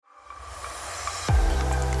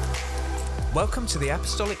Welcome to the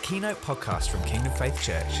Apostolic Keynote podcast from Kingdom Faith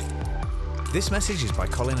Church. This message is by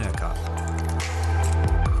Colin Urquhart.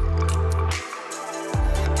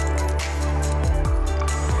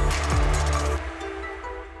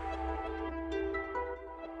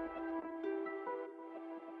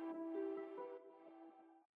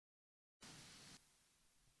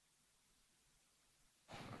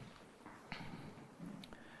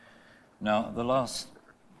 Now, the last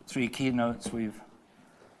three keynotes we've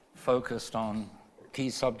focused on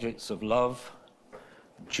key subjects of love,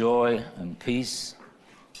 joy, and peace.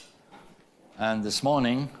 And this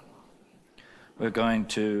morning, we're going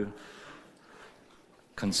to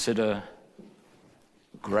consider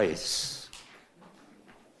grace.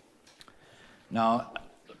 Now,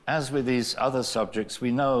 as with these other subjects,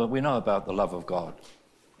 we know about the love of God.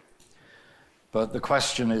 But the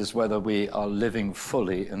question is whether we are living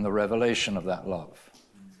fully in the revelation of that love.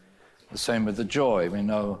 The same with the joy. We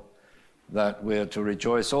know that we're to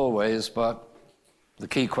rejoice always, but the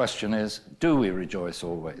key question is, do we rejoice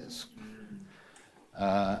always?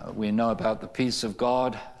 We know about the peace of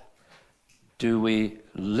God. Do we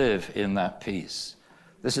live in that peace?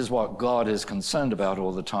 This is what God is concerned about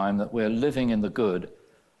all the time, that we're living in the good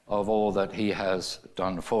of all that He has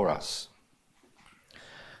done for us.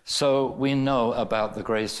 So we know about the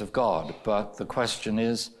grace of God, but the question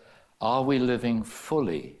is, are we living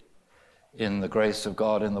fully in the grace of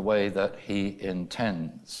God in the way that He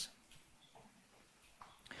intends?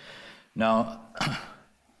 Now,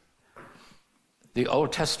 the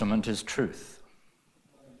Old Testament is truth.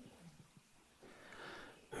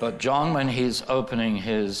 But John, when he's opening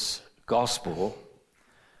his gospel,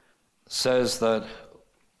 says that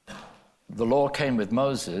the law came with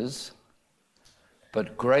Moses,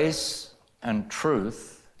 but grace and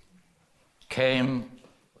truth came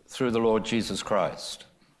through the Lord Jesus Christ.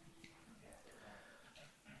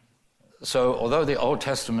 So, although the Old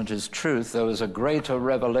Testament is truth, there was a greater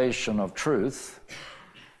revelation of truth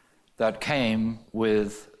that came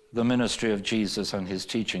with the ministry of Jesus and his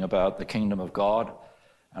teaching about the kingdom of God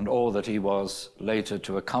and all that he was later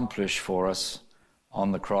to accomplish for us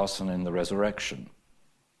on the cross and in the resurrection.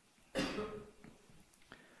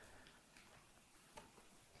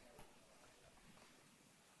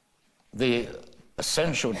 The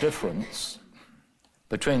essential difference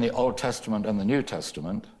between the Old Testament and the New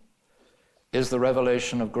Testament is the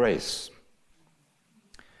revelation of grace.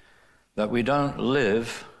 That we don't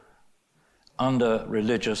live under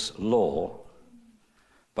religious law,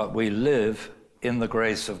 but we live in the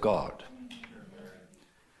grace of God.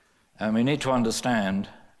 And we need to understand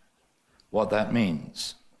what that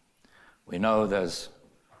means. We know there's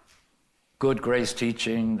good grace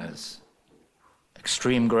teaching, there's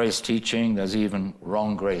extreme grace teaching, there's even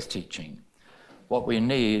wrong grace teaching. What we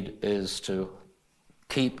need is to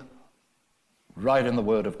keep right in the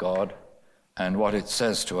Word of God and what it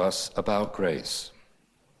says to us about grace.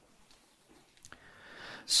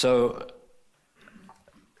 So,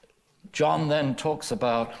 John then talks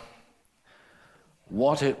about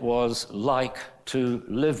what it was like to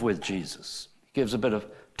live with Jesus. He gives a bit of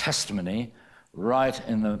testimony right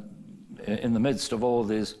in the midst of all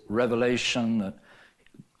this revelation that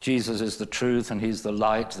Jesus is the truth and he's the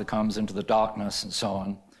light that comes into the darkness and so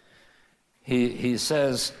on. He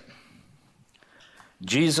says,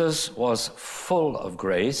 Jesus was full of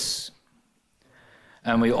grace,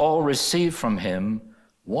 and we all receive from him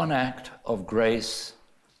one act of grace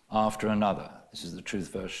after another. This is the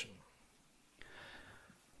Truth Version.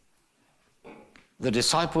 The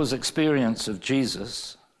disciples' experience of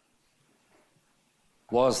Jesus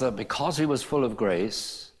was that because he was full of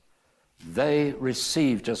grace, they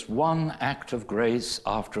received just one act of grace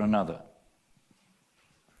after another.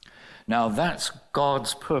 Now that's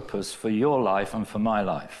God's purpose for your life and for my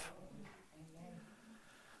life.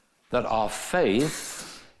 That our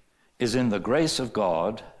faith is in the grace of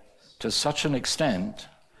God to such an extent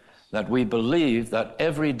that we believe that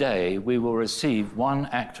every day we will receive one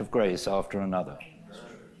act of grace after another.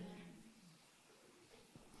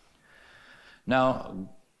 Now,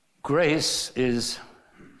 grace is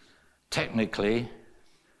technically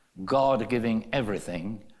God giving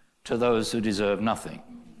everything to those who deserve nothing.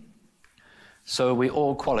 So we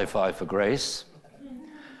all qualify for grace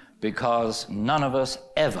because none of us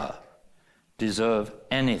ever deserve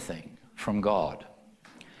anything from God.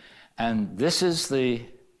 And this is the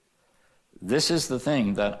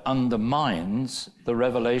thing that undermines the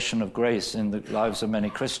revelation of grace in the lives of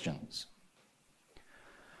many Christians.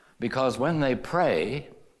 Because when they pray,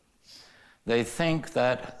 they think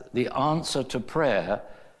that the answer to prayer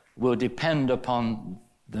will depend upon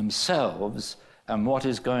themselves and what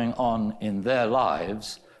is going on in their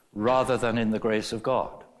lives rather than in the grace of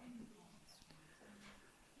God.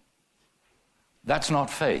 That's not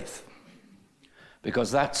faith,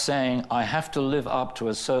 because that's saying I have to live up to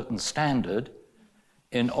a certain standard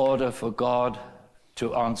in order for God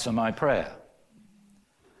to answer my prayer.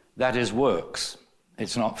 That is works.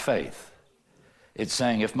 It's not faith. It's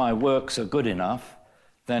saying if my works are good enough,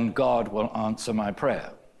 then God will answer my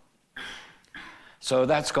prayer. So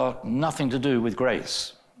that's got nothing to do with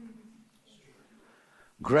grace.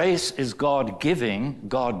 Grace is God giving,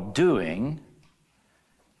 God doing,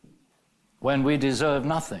 when we deserve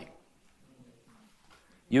nothing.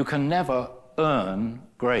 You can never earn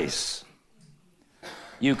grace.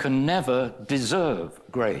 You can never deserve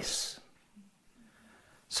grace.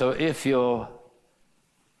 So if you're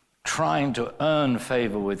trying to earn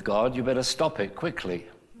favor with God, you better stop it quickly.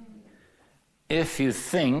 If you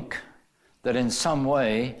think that in some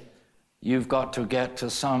way you've got to get to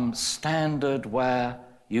some standard where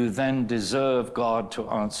you then deserve God to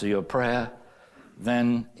answer your prayer,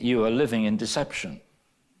 then you are living in deception,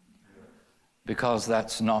 because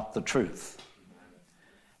that's not the truth.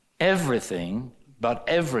 Everything, but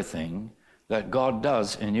everything that God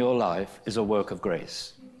does in your life is a work of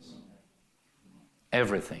grace.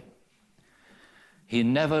 Everything. He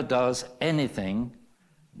never does anything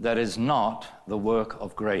that is not the work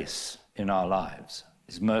of grace in our lives.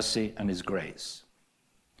 His mercy and His grace.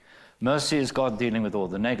 Mercy is God dealing with all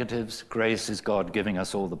the negatives. Grace is God giving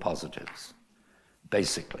us all the positives,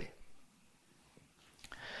 basically.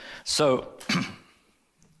 So,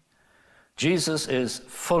 Jesus is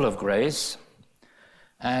full of grace,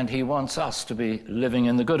 and He wants us to be living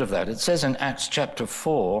in the good of that. It says in Acts chapter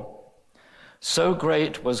 4, so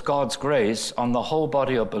great was God's grace on the whole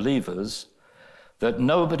body of believers that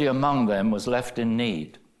nobody among them was left in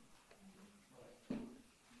need.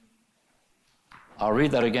 I'll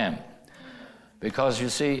read that again. Because you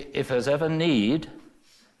see, if there's ever need,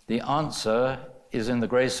 the answer is in the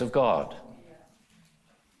grace of God.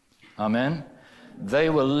 Amen? They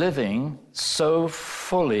were living so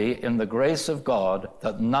fully in the grace of God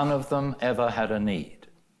that none of them ever had a need.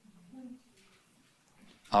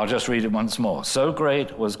 I'll just read it once more. So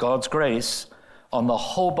great was God's grace on the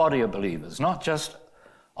whole body of believers, not just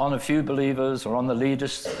on a few believers or on the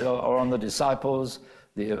leaders or on the disciples,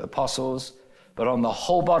 the apostles, but on the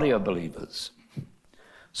whole body of believers.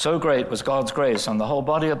 So great was God's grace on the whole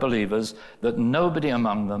body of believers that nobody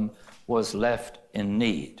among them was left in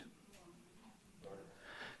need.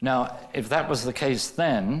 Now, if that was the case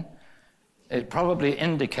then, it probably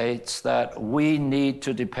indicates that we need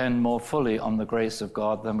to depend more fully on the grace of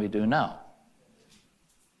God than we do now.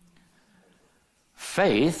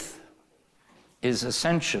 Faith is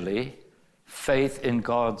essentially faith in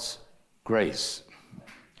God's grace.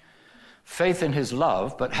 Faith in His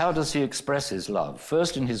love, but how does He express His love?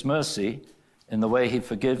 First in His mercy, in the way He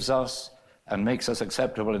forgives us and makes us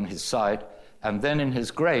acceptable in His sight, and then in His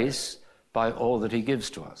grace by all that He gives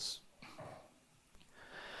to us.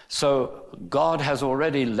 So God has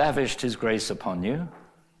already lavished His grace upon you.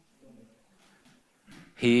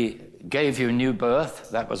 He gave you new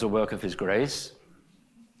birth. That was a work of His grace.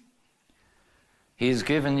 He's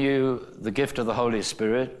given you the gift of the Holy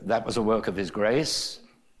Spirit. That was a work of His grace.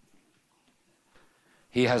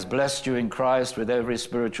 He has blessed you in Christ with every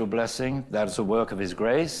spiritual blessing. That is a work of His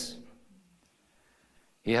grace.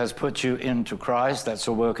 He has put you into Christ. That's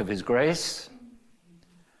a work of His grace.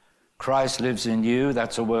 Christ lives in you.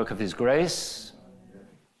 That's a work of His grace.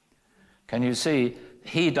 Can you see?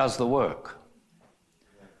 He does the work.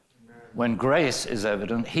 When grace is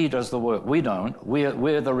evident, He does the work. We don't.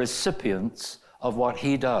 We're the recipients of what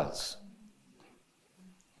He does.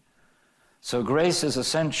 So grace is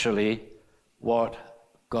essentially what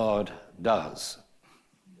God does.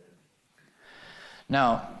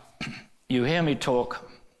 Now, you hear me talk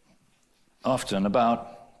often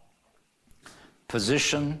about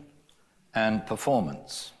position and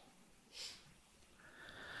performance.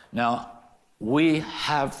 Now, we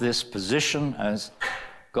have this position, as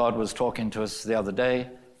God was talking to us the other day,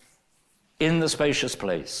 in the spacious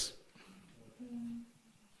place.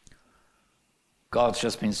 God's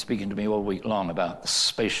just been speaking to me all week long about the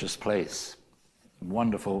spacious place.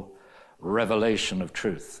 Wonderful revelation of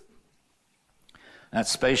truth. That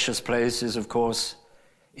spacious place is, of course,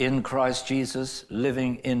 in Christ Jesus,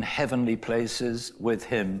 living in heavenly places with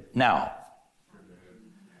Him now.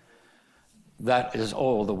 That is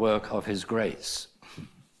all the work of His grace.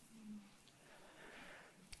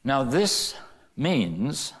 Now, this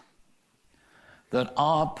means that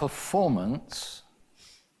our performance,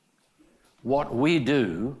 what we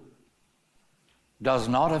do, does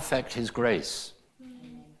not affect His grace.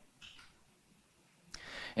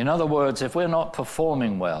 In other words, if we're not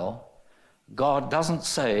performing well, God doesn't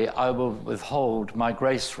say, I will withhold my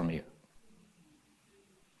grace from you.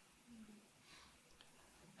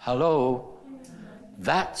 Hello?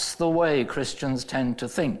 That's the way Christians tend to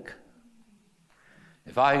think.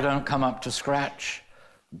 If I don't come up to scratch,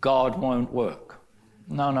 God won't work.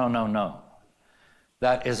 No, no, no, no.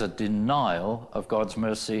 That is a denial of God's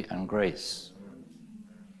mercy and grace.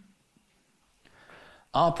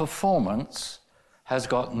 Our performance has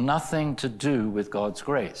got nothing to do with God's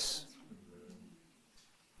grace.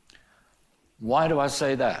 Why do I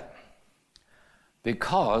say that?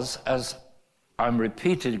 Because, as I'm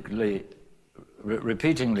repeatedly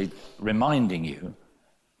reminding you,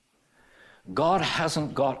 God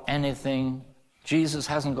hasn't got anything, Jesus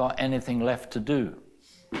hasn't got anything left to do.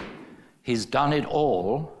 He's done it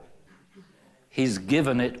all. He's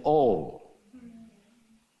given it all.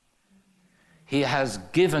 He has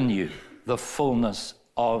given you the fullness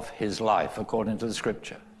of his life, according to the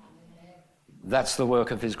scripture. That's the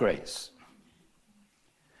work of his grace.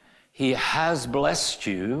 He has blessed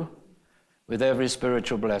you with every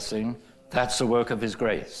spiritual blessing. That's the work of his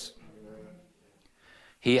grace.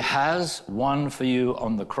 He has won for you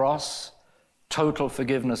on the cross total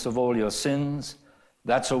forgiveness of all your sins.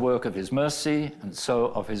 That's a work of his mercy and so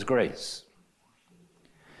of his grace.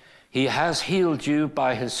 He has healed you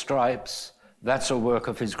by his stripes. That's a work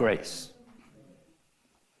of his grace.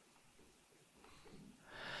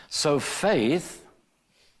 So faith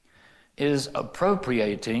is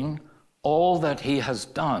appropriating all that he has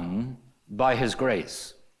done by his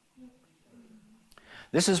grace.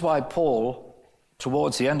 This is why Paul,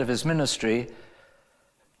 towards the end of his ministry,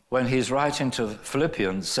 when he's writing to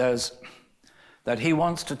Philippians, says that he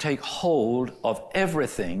wants to take hold of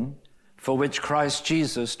everything for which Christ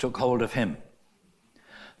Jesus took hold of him.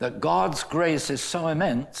 That God's grace is so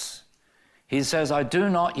immense, he says, I do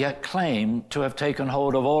not yet claim to have taken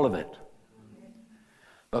hold of all of it.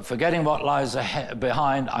 But forgetting what lies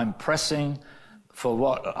behind, I'm pressing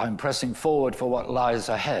forward for what lies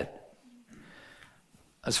ahead.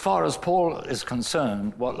 As far as Paul is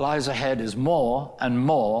concerned, what lies ahead is more and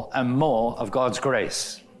more and more of God's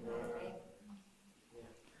grace.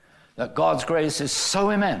 That God's grace is so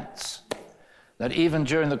immense that even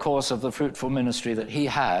during the course of the fruitful ministry that he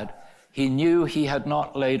had, he knew he had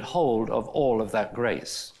not laid hold of all of that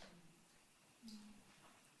grace.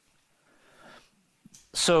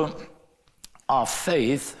 So our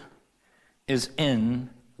faith is in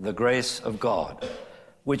the grace of God,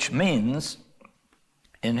 which means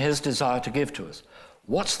in his desire to give to us.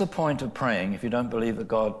 What's the point of praying if you don't believe that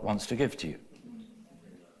God wants to give to you?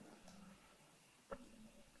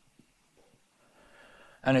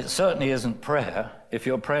 And it certainly isn't prayer if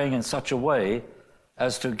you're praying in such a way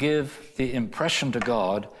as to give the impression to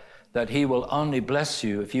God that he will only bless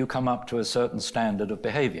you if you come up to a certain standard of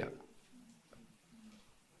behavior.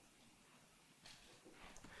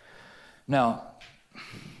 Now,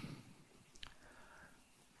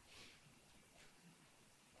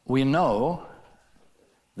 we know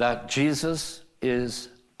that Jesus is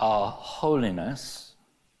our holiness.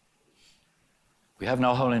 We have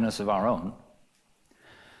no holiness of our own.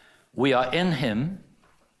 We are in him.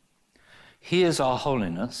 He is our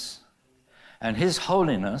holiness, and his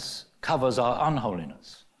holiness covers our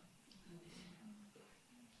unholiness.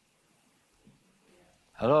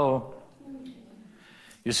 Hello?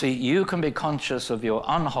 You see, you can be conscious of your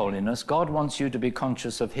unholiness. God wants you to be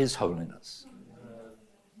conscious of his holiness.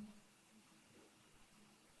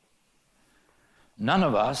 None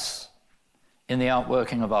of us, in the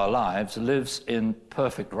outworking of our lives, lives in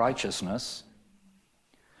perfect righteousness.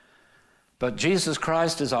 But Jesus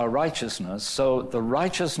Christ is our righteousness, so the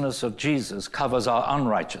righteousness of Jesus covers our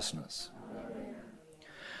unrighteousness.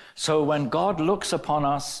 So when God looks upon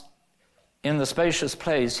us in the spacious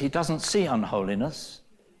place, he doesn't see unholiness,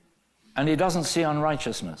 and he doesn't see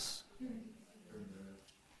unrighteousness.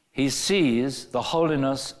 He sees the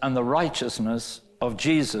holiness and the righteousness of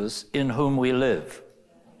Jesus in whom we live.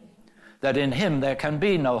 That in him there can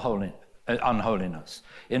be no unholiness.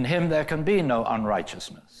 In him there can be no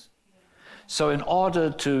unrighteousness. So in order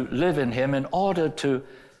to live in him, in order to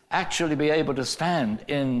actually be able to stand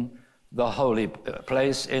in the holy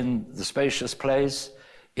place, in the spacious place,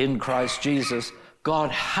 in Christ Jesus,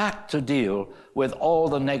 God had to deal with all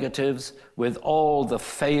the negatives, with all the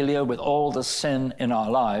failure, with all the sin in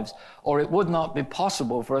our lives, or it would not be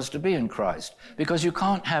possible for us to be in Christ, because you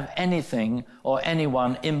can't have anything or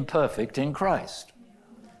anyone imperfect in Christ.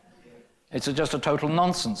 It's just a total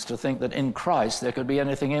nonsense to think that in Christ there could be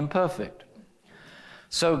anything imperfect.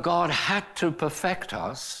 So God had to perfect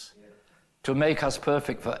us to make us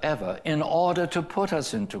perfect forever in order to put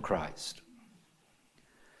us into Christ.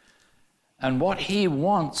 And what he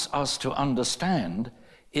wants us to understand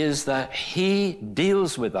is that he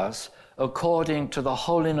deals with us according to the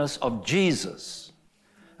holiness of Jesus,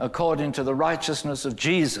 according to the righteousness of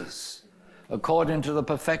Jesus, according to the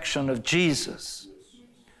perfection of Jesus,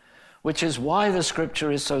 which is why the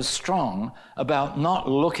scripture is so strong about not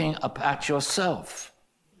looking up at yourself.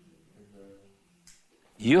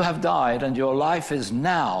 You have died and your life is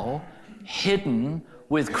now hidden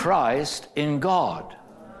with Christ in God.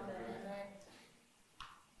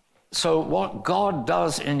 So what God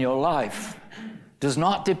does in your life does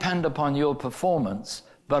not depend upon your performance,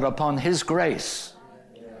 but upon his grace,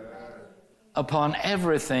 upon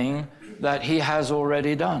everything that he has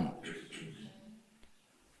already done.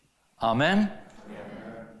 Amen?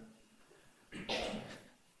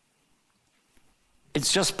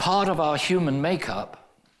 It's just part of our human makeup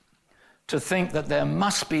to think that there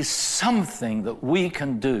must be something that we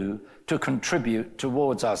can do to contribute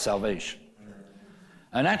towards our salvation.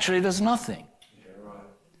 And actually, there's nothing.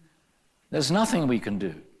 There's nothing we can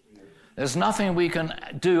do. There's nothing we can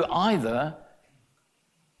do either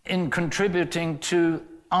in contributing to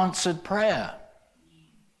answered prayer.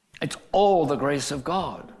 It's all the grace of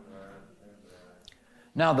God.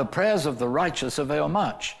 Now, the prayers of the righteous avail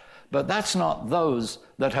much, but that's not those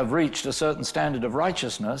that have reached a certain standard of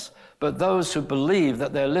righteousness, but those who believe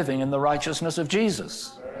that they're living in the righteousness of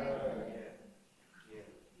Jesus.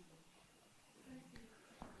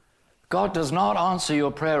 God does not answer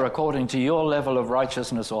your prayer according to your level of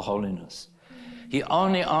righteousness or holiness. He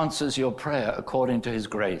only answers your prayer according to his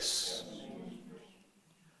grace,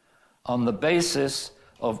 on the basis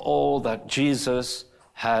of all that Jesus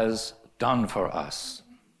has done for us.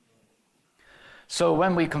 So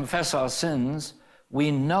when we confess our sins,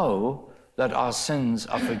 we know that our sins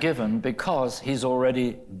are forgiven because he's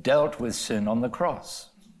already dealt with sin on the cross.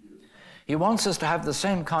 He wants us to have the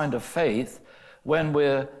same kind of faith when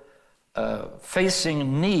we're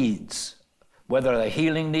facing needs, whether they're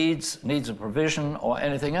healing needs, needs of provision, or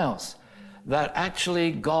anything else, that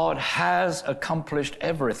actually God has accomplished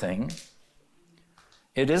everything.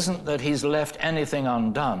 It isn't that he's left anything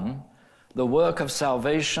undone. The work of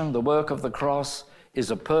salvation, the work of the cross,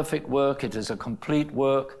 is a perfect work. It is a complete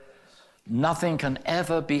work. Nothing can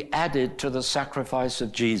ever be added to the sacrifice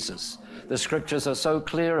of Jesus. The scriptures are so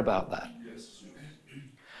clear about that.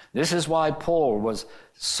 This is why Paul was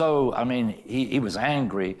he was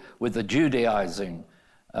angry with the Judaizing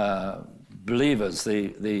believers,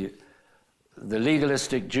 the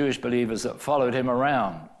legalistic Jewish believers that followed him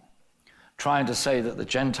around, trying to say that the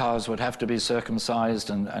Gentiles would have to be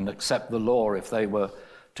circumcised and accept the law if they were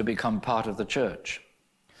to become part of the church.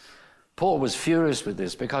 Paul was furious with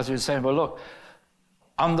this because he was saying, well, look,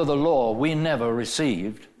 under the law, we never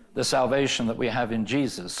received the salvation that we have in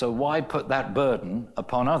Jesus. So why put that burden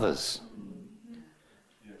upon others?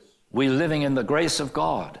 We're living in the grace of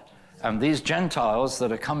God. And these Gentiles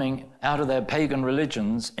that are coming out of their pagan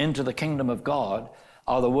religions into the kingdom of God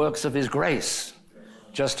are the works of his grace,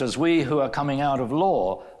 just as we who are coming out of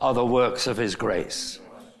law are the works of his grace.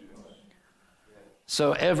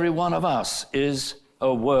 So every one of us is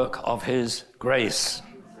a work of his grace.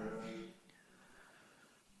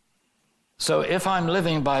 So if I'm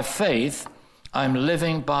living by faith, I'm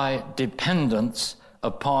living by dependence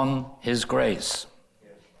upon his grace.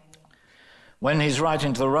 When he's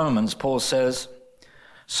writing to the Romans, Paul says,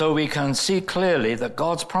 so we can see clearly that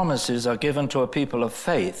God's promises are given to a people of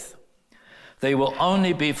faith. They will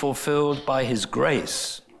only be fulfilled by his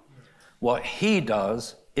grace, what he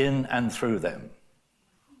does in and through them.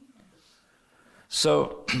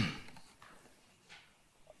 So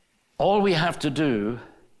all we have to do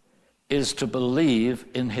is to believe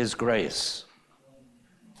in his grace.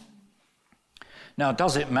 Now,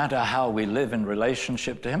 does it matter how we live in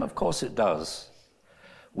relationship to him? Of course it does.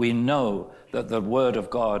 We know that the word of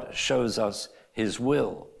God shows us his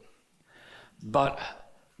will. But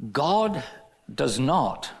God does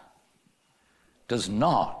not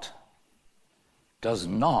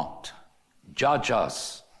judge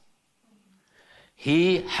us.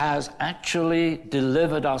 He has actually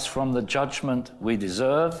delivered us from the judgment we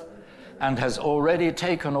deserve and has already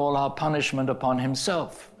taken all our punishment upon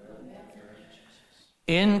himself.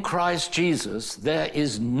 In Christ Jesus, there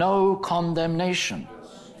is no condemnation.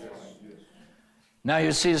 Now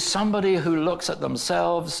you see, somebody who looks at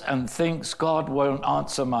themselves and thinks God won't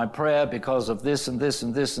answer my prayer because of this and this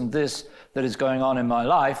and this and this that is going on in my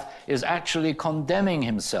life is actually condemning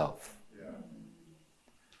himself.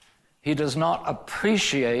 He does not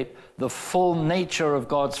appreciate the full nature of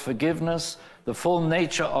God's forgiveness, the full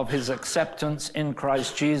nature of his acceptance in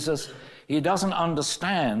Christ Jesus, he doesn't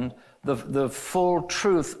understand the full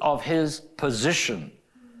truth of his position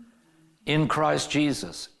in Christ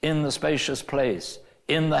Jesus, in the spacious place,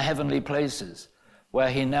 in the heavenly places, where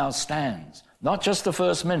he now stands. Not just the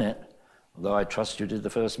first minute, although I trust you did the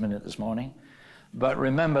first minute this morning, but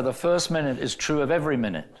remember, the first minute is true of every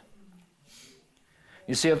minute.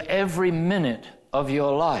 You see, of every minute of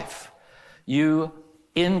your life, you,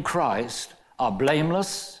 in Christ, are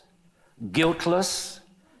blameless, guiltless,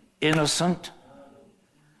 innocent,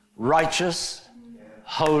 righteous,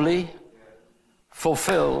 holy,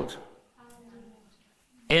 fulfilled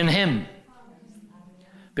in him.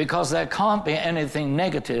 Because there can't be anything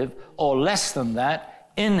negative or less than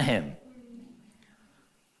that in him.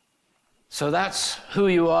 So that's who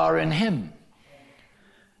you are in him.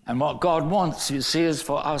 And what God wants, you see, is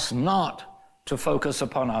for us not to focus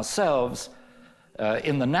upon ourselves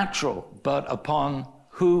in the natural, but upon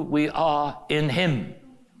who we are in him.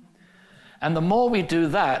 And the more we do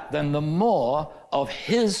that, then the more of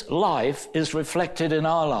his life is reflected in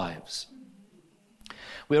our lives.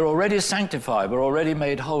 We're already sanctified, we're already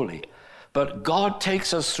made holy, but God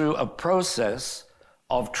takes us through a process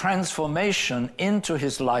of transformation into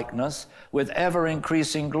his likeness with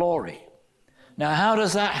ever-increasing glory. Now, how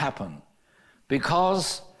does that happen?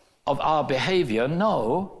 Because of our behavior?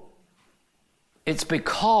 No. It's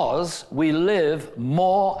because we live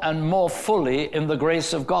more and more fully in the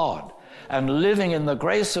grace of God. And living in the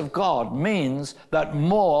grace of God means that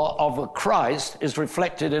more of Christ is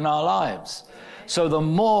reflected in our lives. So the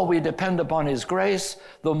more we depend upon his grace,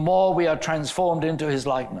 the more we are transformed into his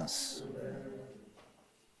likeness.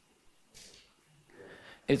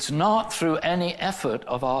 It's not through any effort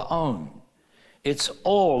of our own. It's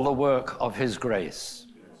all the work of his grace.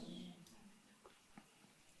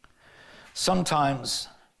 Sometimes,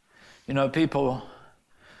 people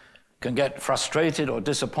can get frustrated or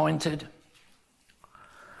disappointed.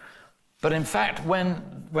 But in fact,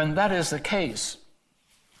 when that is the case,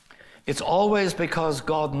 it's always because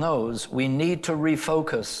God knows we need to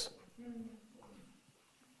refocus.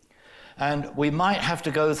 And we might have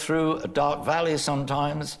to go through a dark valley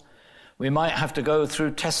sometimes. We might have to go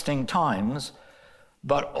through testing times.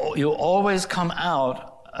 But you always come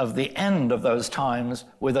out of the end of those times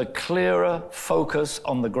with a clearer focus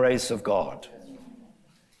on the grace of God.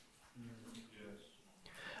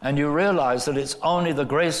 And you realize that it's only the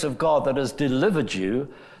grace of God that has delivered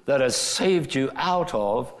you, that has saved you out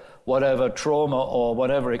of whatever trauma or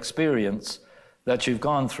whatever experience that you've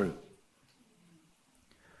gone through.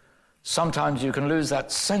 Sometimes you can lose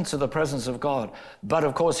that sense of the presence of God, but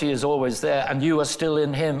of course he is always there, and you are still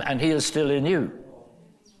in him, and he is still in you.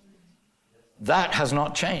 That has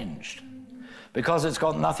not changed, because it's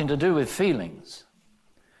got nothing to do with feelings.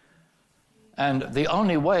 And the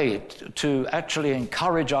only way to actually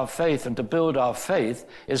encourage our faith and to build our faith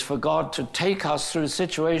is for God to take us through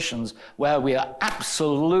situations where we are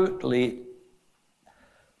absolutely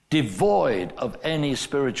devoid of any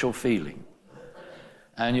spiritual feeling.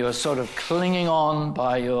 And you're sort of clinging on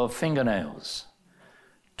by your fingernails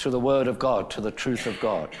to the Word of God, to the truth of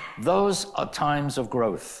God. Those are times of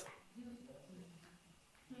growth.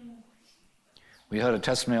 We heard a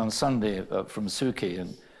testimony on Sunday from Suki,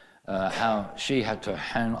 and how she had to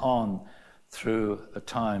hang on through a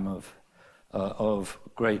time of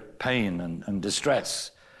great pain and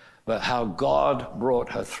distress, but how God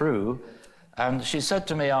brought her through. And she said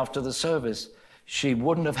to me after the service, she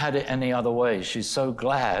wouldn't have had it any other way. She's so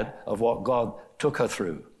glad of what God took her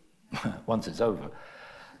through once it's over.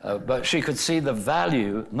 But she could see the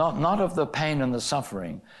value, not of the pain and the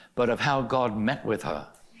suffering, but of how God met with her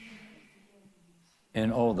in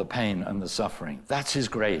all the pain and the suffering. That's his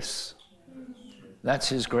grace. That's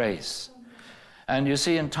his grace. And you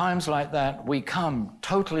see, in times like that, we come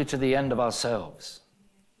totally to the end of ourselves.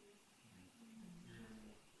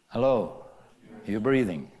 Hello? Are you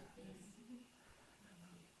breathing?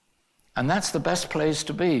 And that's the best place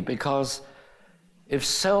to be, because if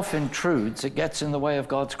self intrudes, it gets in the way of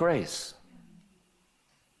God's grace.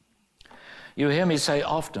 You hear me say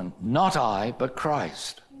often, not I, but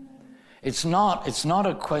Christ. It's not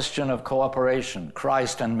a question of cooperation,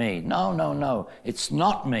 Christ and me. No. It's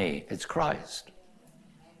not me, it's Christ.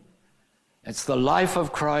 It's the life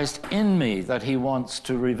of Christ in me that he wants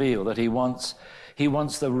to reveal, that he wants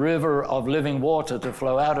the river of living water to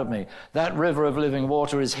flow out of me. That river of living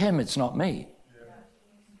water is him, it's not me.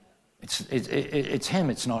 It's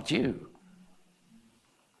him, it's not you.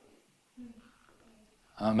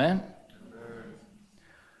 Amen?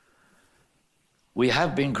 We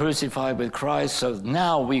have been crucified with Christ, so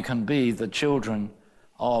now we can be the children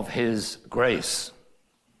of his grace.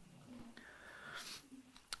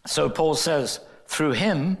 So Paul says, through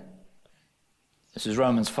him, this is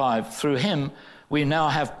Romans 5, through him we now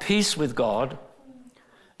have peace with God,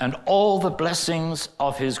 and all the blessings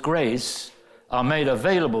of his grace are made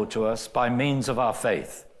available to us by means of our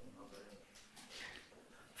faith.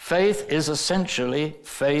 Faith is essentially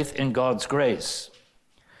faith in God's grace.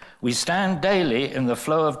 We stand daily in the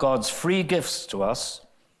flow of God's free gifts to us,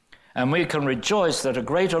 and we can rejoice that a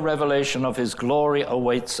greater revelation of his glory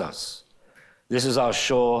awaits us. This is our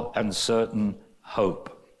sure and certain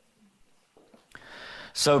hope.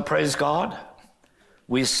 So praise God,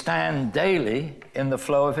 we stand daily in the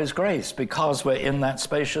flow of his grace because we're in that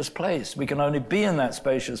spacious place. We can only be in that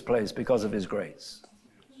spacious place because of his grace.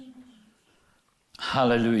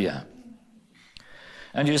 Hallelujah.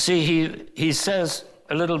 And you see, he says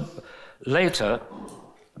a little later,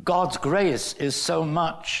 God's grace is so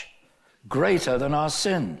much greater than our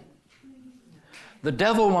sin. The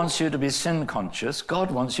devil wants you to be sin conscious.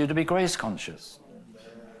 God wants you to be grace conscious.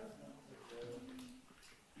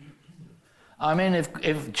 I mean,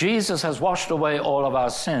 if Jesus has washed away all of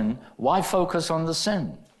our sin, why focus on the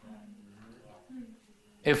sin?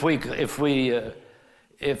 If we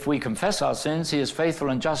confess our sins, he is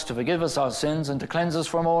faithful and just to forgive us our sins and to cleanse us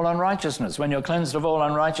from all unrighteousness. When you're cleansed of all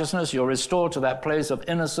unrighteousness, you're restored to that place of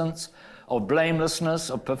innocence, of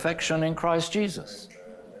blamelessness, of perfection in Christ Jesus.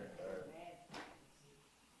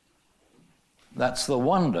 That's the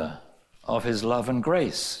wonder of his love and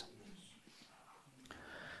grace.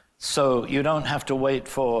 So you don't have to wait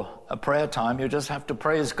for a prayer time. You just have to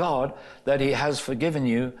praise God that he has forgiven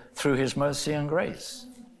you through his mercy and grace.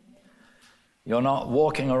 You're not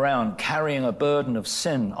walking around carrying a burden of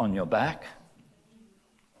sin on your back.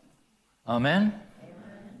 Amen?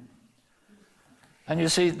 And you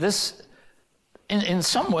see, this, in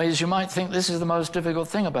some ways, you might think this is the most difficult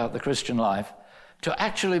thing about the Christian life, to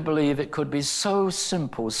actually believe it could be so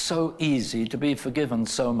simple, so easy to be forgiven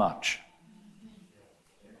so much.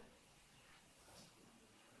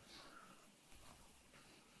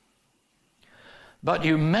 But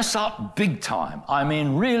you mess up big time. I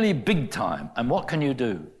mean, really big time. And what can you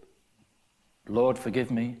do? Lord,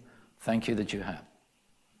 forgive me. Thank you that you have.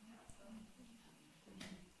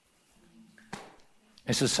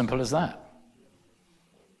 It's as simple as that.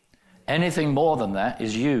 Anything more than that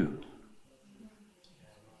is you.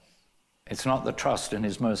 It's not the trust in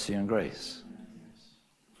his mercy and grace.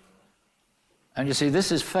 And you see,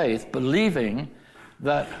 this is faith, believing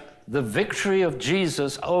that the victory of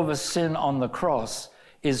Jesus over sin on the cross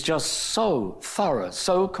is just so thorough,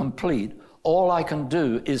 so complete, all I can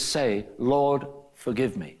do is say, Lord,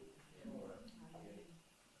 forgive me.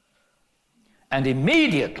 And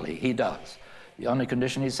immediately he does. The only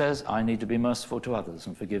condition, he says, I need to be merciful to others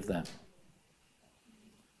and forgive them.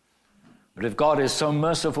 But if God is so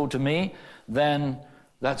merciful to me, then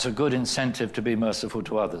that's a good incentive to be merciful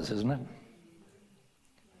to others, isn't it?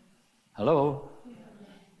 Hello?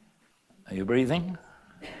 Are you breathing?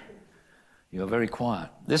 You're very quiet.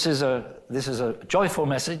 This is a joyful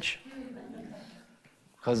message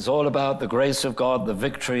because it's all about the grace of God, the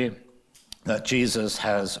victory that Jesus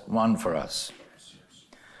has won for us.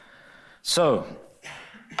 So,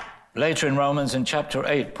 later in Romans, in chapter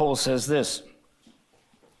 8, Paul says this: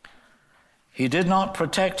 he did not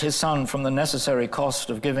protect his son from the necessary cost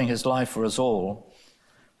of giving his life for us all,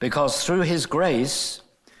 because through his grace,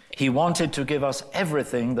 he wanted to give us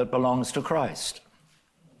everything that belongs to Christ.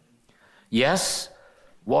 Yes,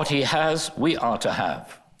 what he has, we are to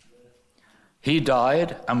have. He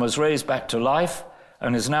died and was raised back to life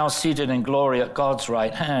and is now seated in glory at God's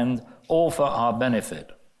right hand, all for our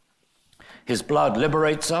benefit. His blood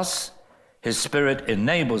liberates us, his spirit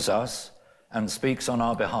enables us, and speaks on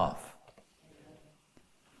our behalf.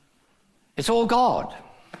 It's all God.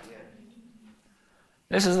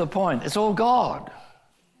 This is the point. It's all God.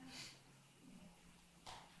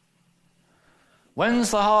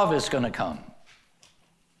 When's the harvest going to come?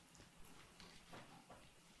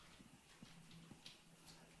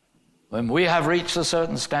 When we have reached a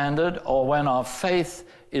certain standard, or when our faith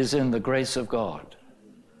is in the grace of God?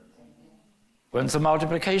 When's the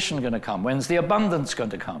multiplication going to come? When's the abundance going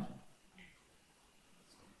to come?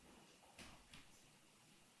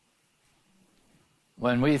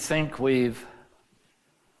 When we think we've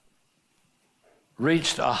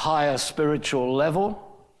reached a higher spiritual level,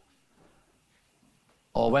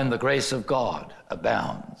 or when the grace of God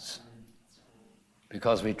abounds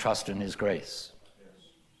because we trust in his grace.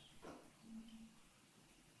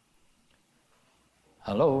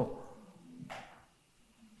 Hello?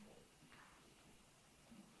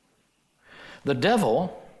 The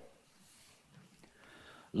devil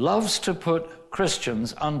loves to put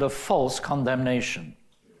Christians under false condemnation.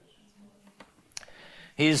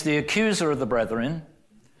 He's the accuser of the brethren,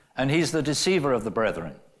 and he's the deceiver of the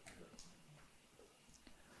brethren.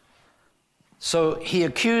 So he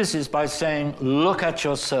accuses by saying, look at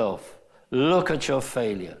yourself, look at your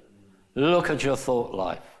failure, look at your thought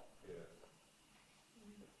life,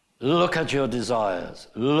 look at your desires,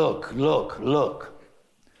 look.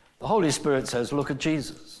 The Holy Spirit says, look at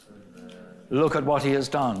Jesus. Look at what he has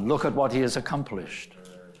done. Look at what he has accomplished.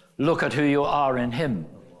 Look at who you are in him.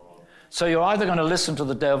 So you're either going to listen to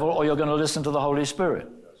the devil or you're going to listen to the Holy Spirit.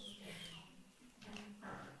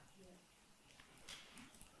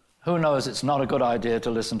 Who knows it's not a good idea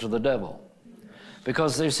to listen to the devil?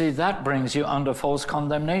 Because you see, that brings you under false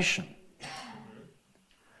condemnation.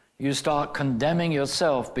 You start condemning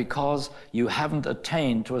yourself because you haven't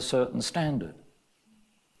attained to a certain standard.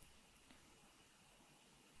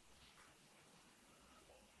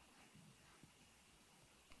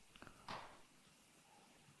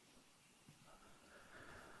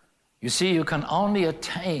 You see, you can only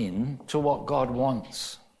attain to what God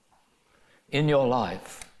wants in your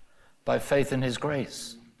life by faith in his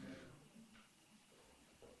grace.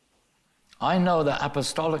 I know that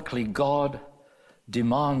apostolically God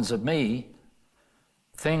demands of me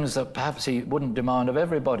things that perhaps he wouldn't demand of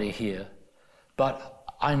everybody here, but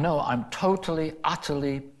I know I'm totally,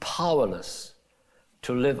 utterly powerless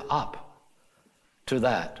to live up to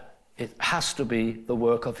that. It has to be the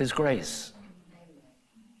work of his grace.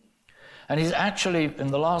 And he's actually, in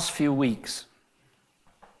the last few weeks,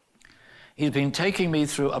 he's been taking me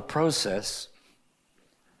through a process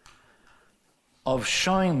of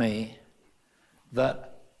showing me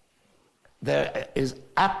that there is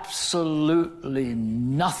absolutely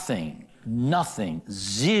nothing,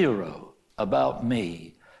 zero about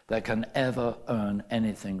me that can ever earn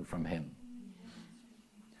anything from him.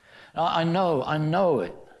 Now, I know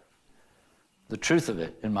it, the truth of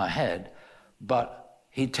it in my head, but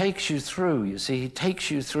he takes you through, you see, he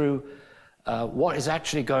takes you through what is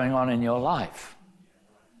actually going on in your life.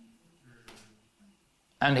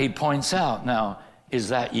 And he points out, now, is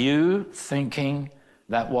that you thinking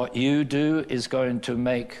that what you do is going to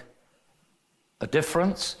make a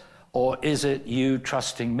difference, or is it you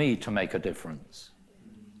trusting me to make a difference?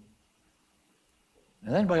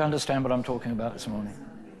 Does anybody understand what I'm talking about this morning?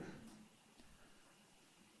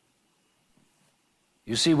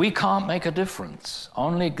 You see, we can't make a difference.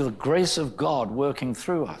 Only the grace of God working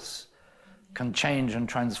through us can change and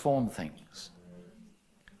transform things.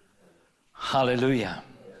 Hallelujah.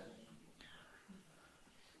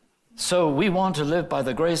 So we want to live by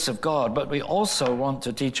the grace of God, but we also want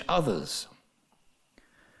to teach others.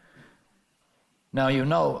 Now, you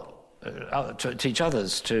know, to teach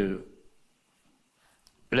others to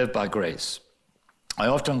live by grace. I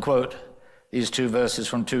often quote these two verses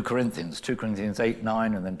from 2 Corinthians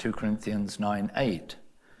 8:9, and then 2 Corinthians 9:8.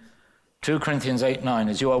 2 Corinthians 8:9,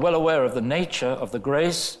 as you are well aware of the nature of the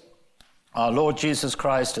grace our Lord Jesus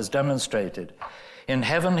Christ has demonstrated. In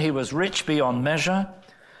heaven he was rich beyond measure,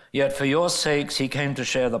 yet for your sakes he came to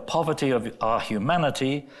share the poverty of our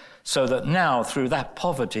humanity, so that now through that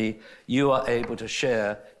poverty you are able to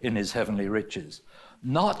share in his heavenly riches.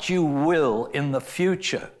 Not you will in the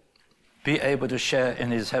future be able to share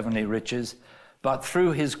in his heavenly riches, but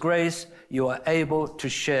through his grace you are able to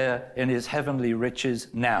share in his heavenly riches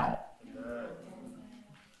now. Amen.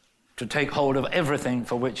 To take hold of everything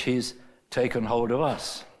for which he's taken hold of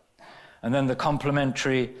us. And then the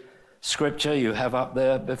complementary scripture you have up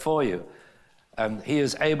there before you. And he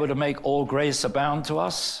is able to make all grace abound to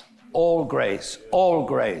us. All grace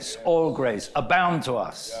abound to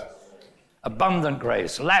us. Yes. Abundant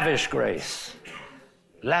grace, lavish grace.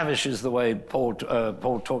 Lavish is the way Paul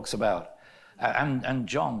talks about, and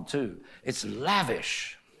John too. It's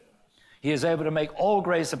lavish. He is able to make all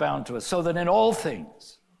grace abound to us, so that in all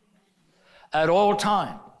things, at all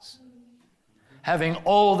times, having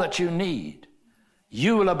all that you need,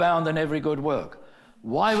 you will abound in every good work.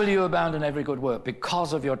 Why will you abound in every good work?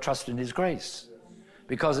 Because of your trust in his grace.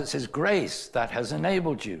 Because it's his grace that has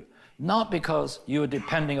enabled you, not because you are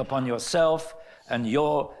depending upon yourself and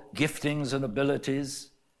your giftings and abilities,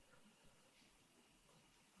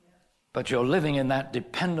 but you're living in that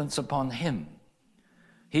dependence upon him.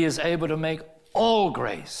 He is able to make all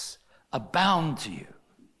grace abound to you,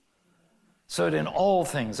 so that in all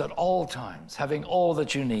things, at all times, having all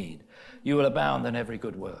that you need, you will abound in every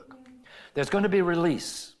good work. There's going to be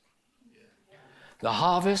release. The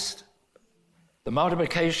harvest, the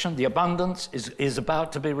multiplication, the abundance is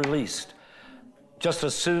about to be released. Just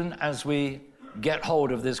as soon as we get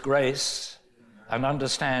hold of this grace and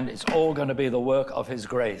understand it's all going to be the work of his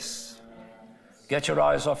grace. Get your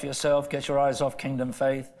eyes off yourself, get your eyes off Kingdom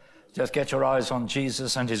Faith. Just get your eyes on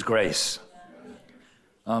Jesus and his grace.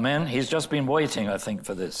 Amen. He's just been waiting, I think,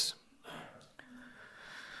 for this.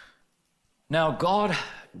 Now, God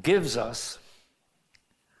gives us,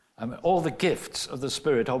 all the gifts of the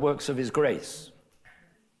Spirit are works of his grace.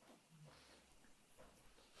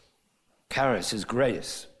 Charis is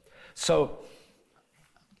grace. So,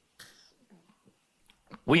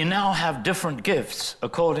 we now have different gifts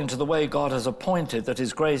according to the way God has appointed that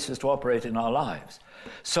his grace is to operate in our lives.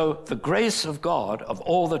 So the grace of God, of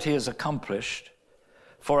all that he has accomplished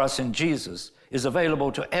for us in Jesus, is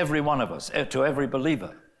available to every one of us, to every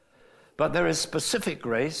believer. But there is specific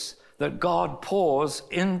grace that God pours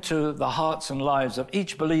into the hearts and lives of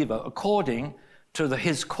each believer according to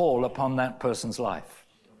his call upon that person's life.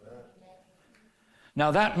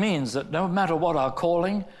 Now that means that no matter what our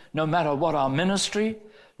calling, no matter what our ministry,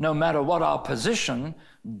 no matter what our position,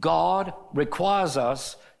 God requires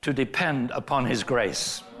us to depend upon his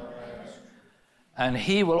grace. And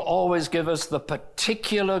he will always give us the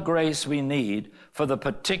particular grace we need for the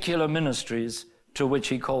particular ministries to which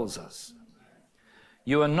he calls us.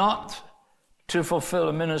 You are not to fulfill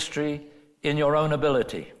a ministry in your own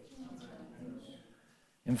ability.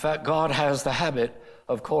 In fact, God has the habit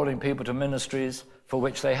of calling people to ministries for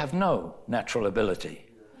which they have no natural ability,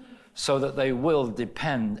 so that they will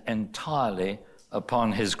depend entirely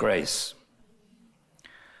upon his grace.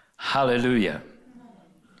 Hallelujah.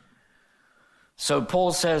 So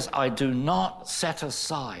Paul says, I do not set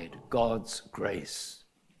aside God's grace.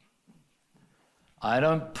 I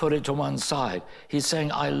don't put it to one side. He's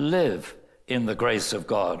saying, I live in the grace of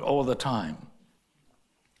God all the time.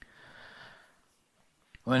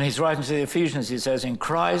 When he's writing to the Ephesians, he says, in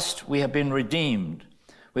Christ we have been redeemed.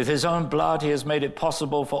 With his own blood, he has made it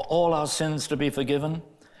possible for all our sins to be forgiven,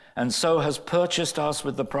 and so has purchased us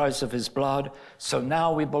with the price of his blood. So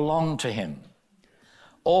now we belong to him.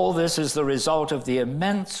 All this is the result of the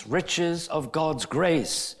immense riches of God's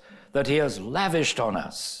grace that he has lavished on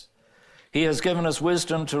us. He has given us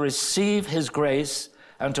wisdom to receive his grace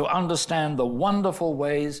and to understand the wonderful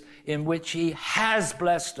ways in which he has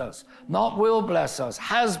blessed us, not will bless us,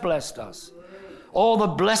 has blessed us. All the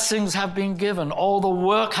blessings have been given. All the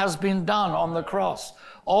work has been done on the cross.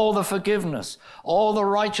 All the forgiveness, all the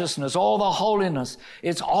righteousness, all the holiness.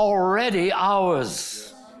 It's already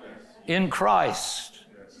ours in Christ.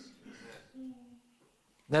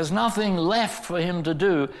 There's nothing left for him to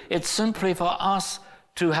do. It's simply for us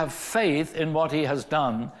to have faith in what he has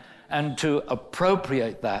done and to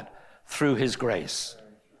appropriate that through his grace.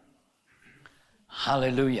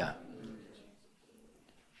 Hallelujah.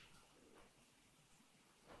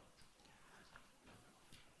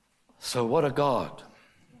 So what a God.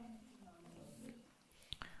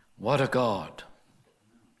 What a God.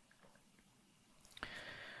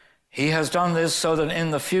 He has done this so that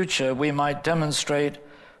in the future we might demonstrate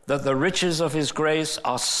that the riches of his grace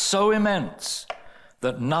are so immense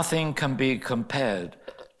that nothing can be compared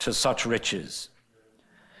to such riches.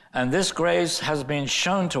 And this grace has been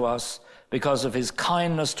shown to us because of his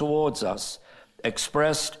kindness towards us,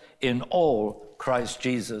 expressed in all Christ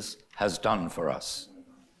Jesus has done for us.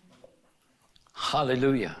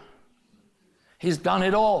 Hallelujah. He's done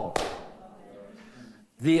it all.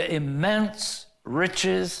 The immense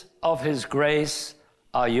riches of his grace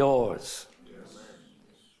are yours.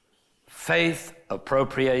 Faith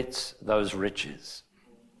appropriates those riches.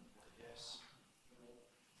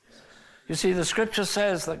 You see, the scripture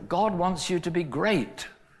says that God wants you to be great.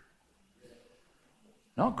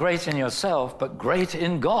 Not great in yourself, but great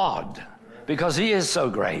in God, because he is so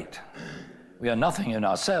great. We are nothing in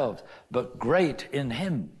ourselves, but great in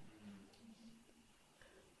him.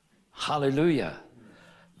 Hallelujah.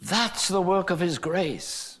 That's the work of his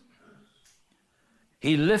grace.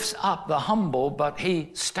 He lifts up the humble, but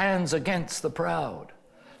he stands against the proud.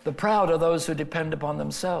 The proud are those who depend upon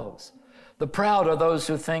themselves. The proud are those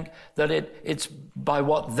who think that it's by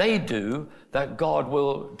what they do that God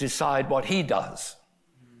will decide what he does.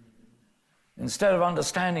 Instead of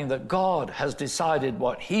understanding that God has decided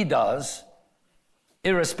what he does,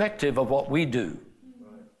 irrespective of what we do.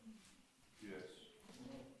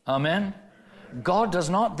 Amen? God does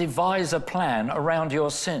not devise a plan around your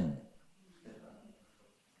sin,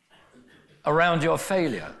 around your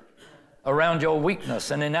failure, around your weakness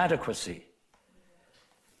and inadequacy.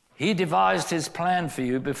 He devised his plan for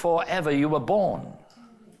you before ever you were born,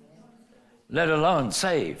 let alone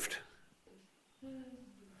saved.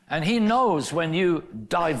 And he knows when you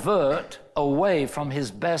divert away from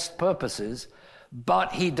his best purposes,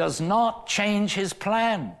 but he does not change his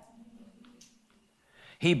plan.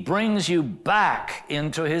 He brings you back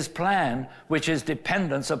into his plan, which is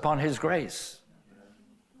dependence upon his grace.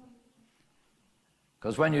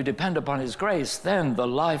 Because when you depend upon his grace, then the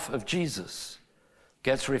life of Jesus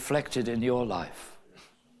gets reflected in your life.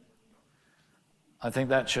 I think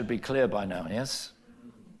that should be clear by now, yes?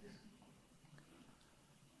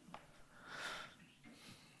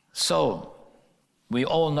 So, we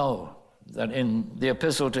all know that in the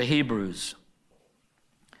Epistle to Hebrews,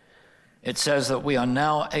 it says that we are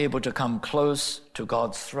now able to come close to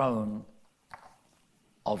God's throne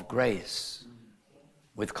of grace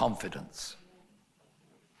with confidence.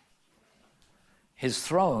 His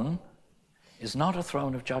throne is not a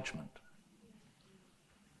throne of judgment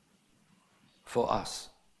for us.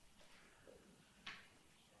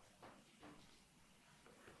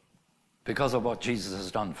 Because of what Jesus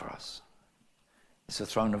has done for us. It's a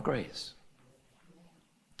throne of grace.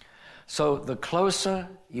 So the closer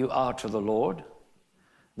you are to the Lord,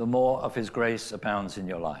 the more of his grace abounds in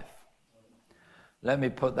your life. Let me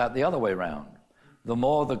put that the other way around. The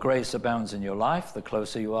more the grace abounds in your life, the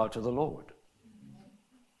closer you are to the Lord.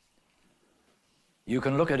 You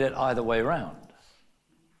can look at it either way around.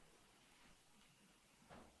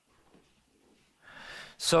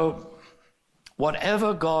 So,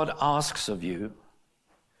 whatever God asks of you,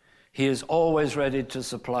 he is always ready to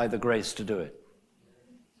supply the grace to do it.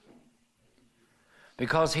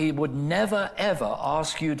 Because he would never, ever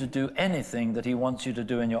ask you to do anything that he wants you to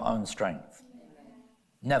do in your own strength.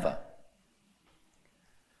 Never.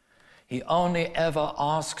 He only ever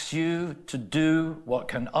asks you to do what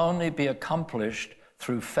can only be accomplished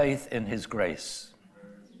through faith in his grace.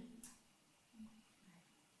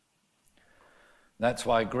 That's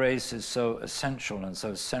why grace is so essential and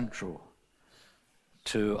so central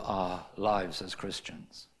to our lives as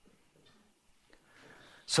Christians.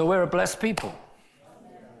 So we're a blessed people.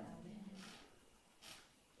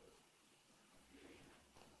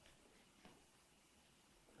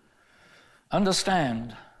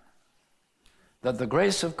 Understand that the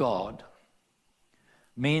grace of God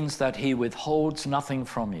means that he withholds nothing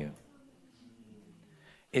from you.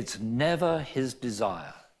 It's never his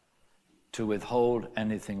desire to withhold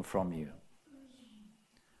anything from you,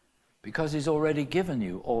 because he's already given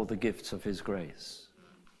you all the gifts of his grace.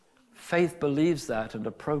 Faith believes that and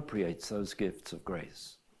appropriates those gifts of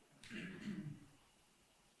grace.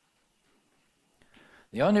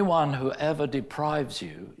 The only one who ever deprives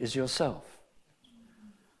you is yourself,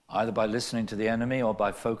 either by listening to the enemy or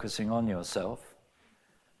by focusing on yourself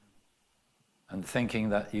and thinking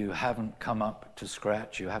that you haven't come up to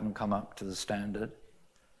scratch, you haven't come up to the standard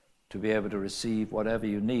to be able to receive whatever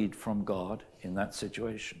you need from God in that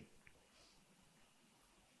situation.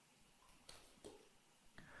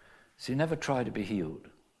 See, never try to be healed.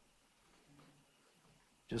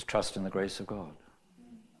 Just trust in the grace of God.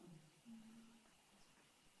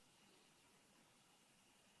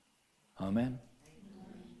 Amen.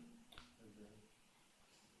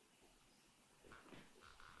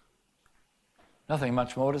 Nothing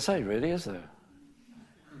much more to say, really, is there?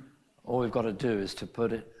 All we've got to do is to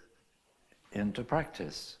put it into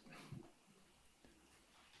practice.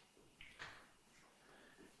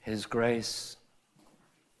 His grace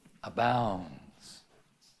abounds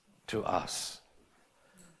to us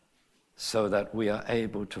so that we are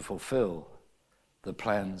able to fulfill the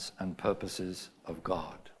plans and purposes of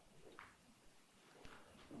God.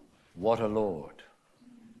 What a Lord.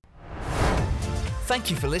 Thank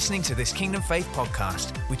you for listening to this Kingdom Faith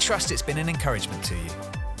podcast. We trust it's been an encouragement to you.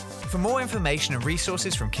 For more information and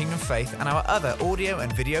resources from Kingdom Faith and our other audio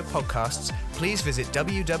and video podcasts, please visit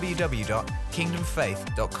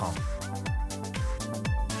www.kingdomfaith.com.